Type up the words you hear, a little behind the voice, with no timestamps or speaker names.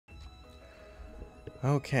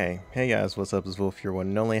Okay, hey guys, what's up? It's Volf here, one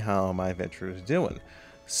and only. How my adventure is doing.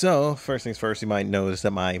 So, first things first, you might notice that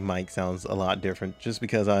my mic sounds a lot different just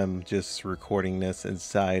because I'm just recording this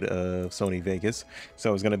inside of Sony Vegas. So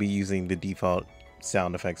I was going to be using the default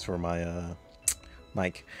sound effects for my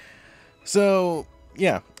mic. So,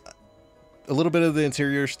 yeah, a little bit of the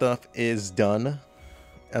interior stuff is done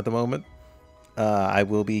at the moment. I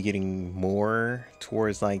will be getting more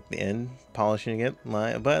towards like the end, polishing it.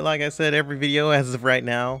 But like I said, every video as of right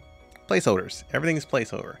now, placeholders. Everything's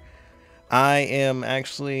placeholder. I am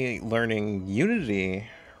actually learning Unity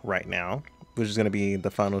right now, which is going to be the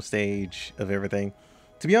final stage of everything.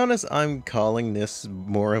 To be honest, I'm calling this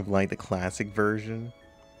more of like the classic version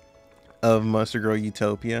of Monster Girl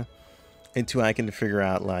Utopia until I can figure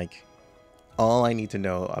out like all I need to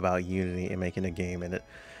know about Unity and making a game in it.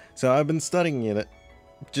 So I've been studying it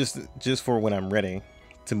just for when I'm ready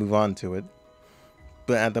to move on to it.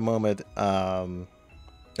 But at the moment,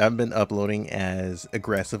 I've been uploading as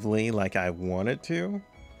aggressively like I wanted to.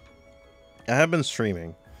 I have been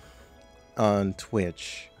streaming on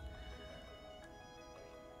Twitch,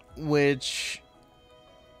 which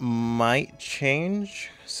might change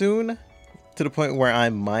soon to the point where I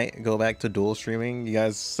might go back to dual streaming. You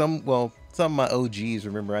guys, some of my OGs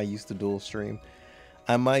remember I used to dual stream.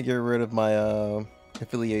 I might get rid of my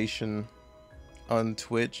affiliation on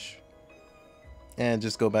Twitch and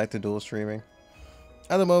just go back to dual streaming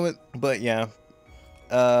at the moment. But yeah,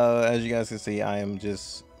 as you guys can see, I am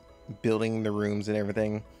just building the rooms and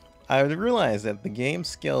everything. I realized that the game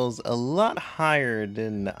scales a lot higher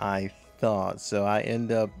than I thought, so I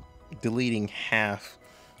end up deleting half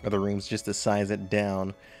of the rooms just to size it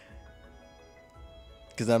down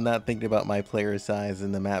because I'm not thinking about my player size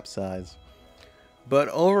and the map size. But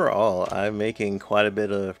overall, I'm making quite a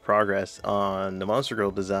bit of progress on the Monster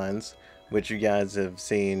Girl designs, which you guys have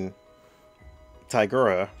seen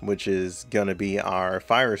Tigura, which is going to be our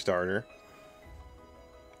fire starter.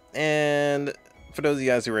 And for those of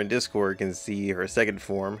you guys who are in Discord can see her second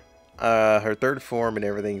form. Her third form and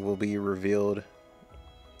everything will be revealed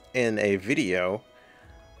in a video.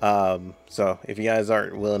 So if you guys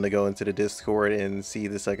aren't willing to go into the Discord and see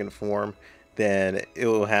the second form, then it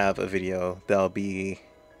will have a video that'll be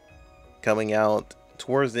coming out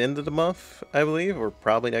towards the end of the month, I believe, or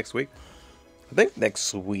probably next week. I think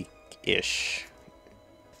next week-ish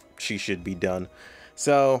she should be done.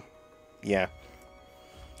 So yeah,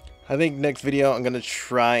 I think next video I'm gonna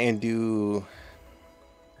try and do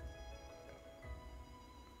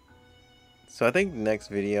some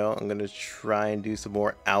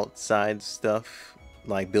more outside stuff,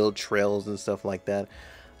 like build trails and stuff like that.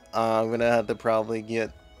 I'm gonna have to probably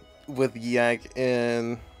get with Yak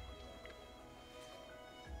and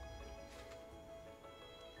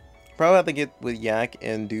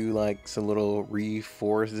do like some little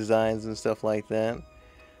reforest designs and stuff like that,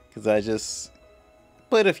 because I just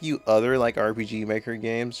played a few other like RPG Maker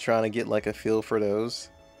games trying to get like a feel for those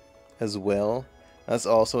as well. That's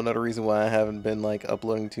also another reason why I haven't been like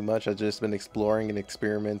uploading too much. I've just been exploring and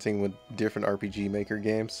experimenting with different RPG Maker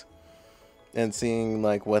games and seeing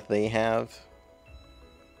like what they have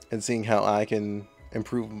and seeing how I can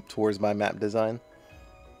improve towards my map design.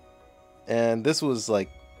 And this was like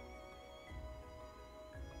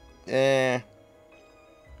I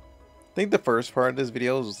think the first part of this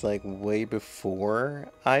video was like way before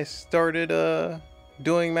I started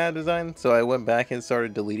doing map design, so I went back and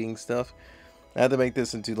started deleting stuff. I had to make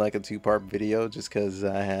this into like a two-part video just because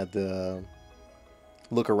I had to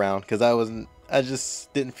look around, because I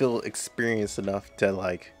just didn't feel experienced enough to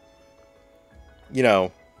like, you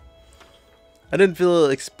know, I didn't feel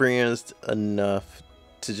experienced enough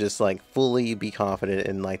to just like fully be confident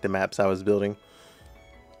in like the maps I was building.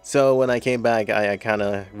 So when I came back, I kind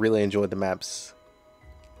of really enjoyed the maps.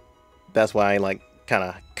 That's why I like kind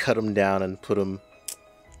of cut them down and put them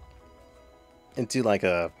into like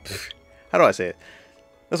a, how do I say it?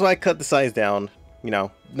 That's why I cut the size down. You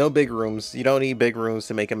know, no big rooms. You don't need big rooms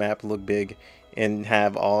to make a map look big and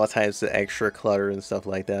have all types of extra clutter and stuff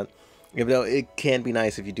like that. Even though it can be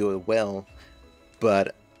nice if you do it well,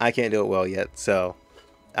 but I can't do it well yet, so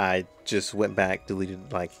I just went back,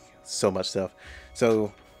 deleted like so much stuff.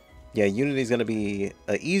 So yeah, Unity is going to be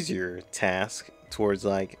an easier task towards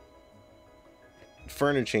like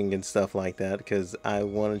furnishing and stuff like that, because I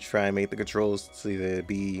want to try and make the controls to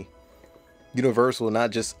be universal,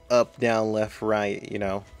 not just up, down, left, right. You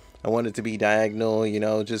know, I want it to be diagonal, you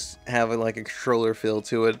know, just have like a controller feel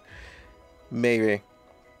to it. Maybe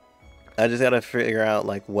I just gotta figure out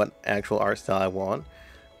like what actual art style I want.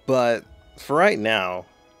 But for right now,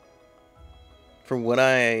 from what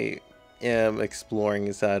I am exploring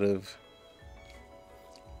inside of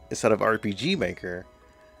instead of RPG Maker,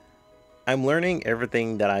 I'm learning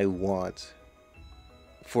everything that I want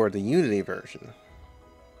for the Unity version.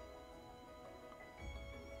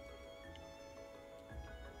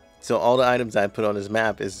 So all the items I put on this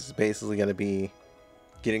map is basically going to be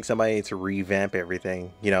getting somebody to revamp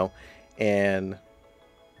everything, you know, and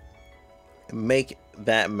make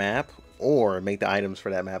that map or make the items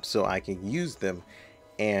for that map so I can use them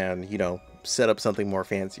and, you know, set up something more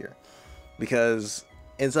fancier. Because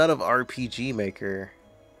inside of RPG Maker,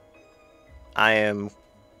 I am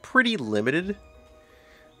pretty limited,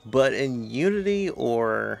 but in Unity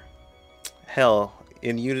or hell,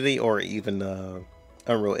 in Unity or even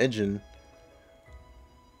Unreal Engine,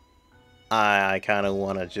 I kind of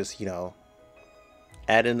want to just, you know,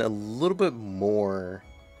 add in a little bit more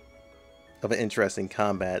of an interesting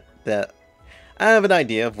combat that I have an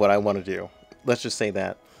idea of what I want to do. Let's just say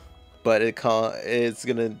that. But it's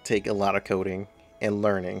going to take a lot of coding and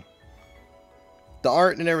learning. The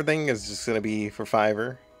art and everything is just going to be for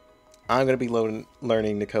Fiverr. I'm going to be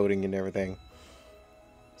learning the coding and everything.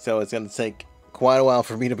 So it's going to take quite a while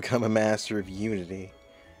for me to become a master of Unity.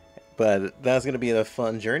 But that's going to be a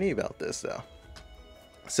fun journey about this, though.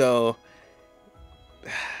 So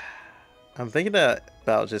I'm thinking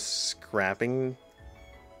about just scrapping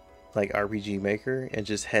like RPG Maker and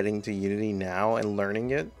just heading to Unity now and learning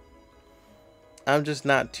it. I'm just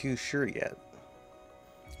not too sure yet,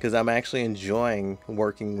 because I'm actually enjoying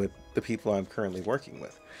working with the people I'm currently working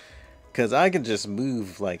with. Because I can just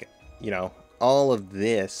move, like, you know, all of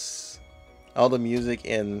this, all the music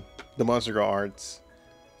and the Monster Girl arts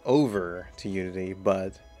over to Unity,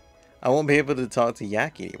 but I won't be able to talk to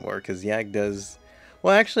Yak anymore, because Yak does...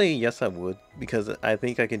 Well, actually, yes I would, because I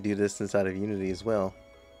think I can do this inside of Unity as well.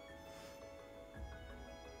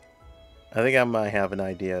 I think I might have an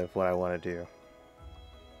idea of what I want to do.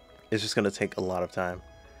 It's just going to take a lot of time.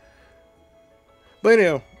 But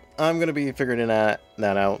anyway, I'm going to be figuring that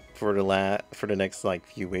out for the next like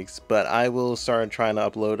few weeks. But I will start trying to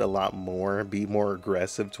upload a lot more, be more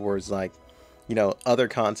aggressive towards, like, you know, other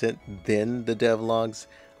content than the devlogs.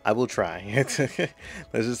 I will try. Let's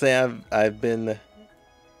just say I've been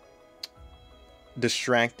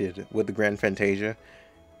distracted with the Grand Fantasia.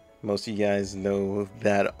 Most of you guys know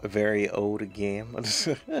that very old game.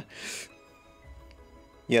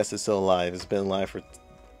 Yes, it's still alive. It's been alive for,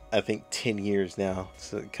 I think, 10 years now,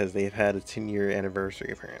 because they've had a 10-year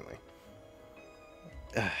anniversary, apparently.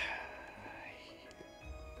 I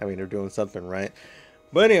mean, they're doing something right.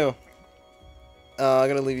 But anyway, I'm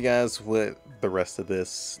going to leave you guys with the rest of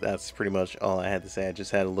this. That's pretty much all I had to say. I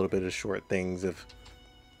just had a little bit of short things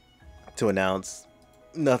to announce.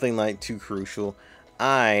 Nothing like too crucial.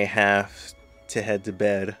 I have to head to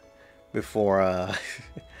bed before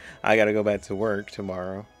I gotta go back to work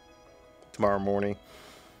tomorrow morning.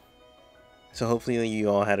 So hopefully you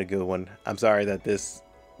all had a good one. I'm sorry that this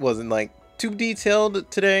wasn't like too detailed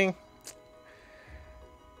today.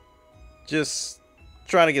 Just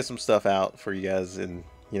trying to get some stuff out for you guys and,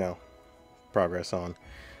 you know, progress on.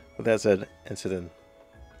 With that said, until then,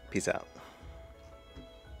 peace out.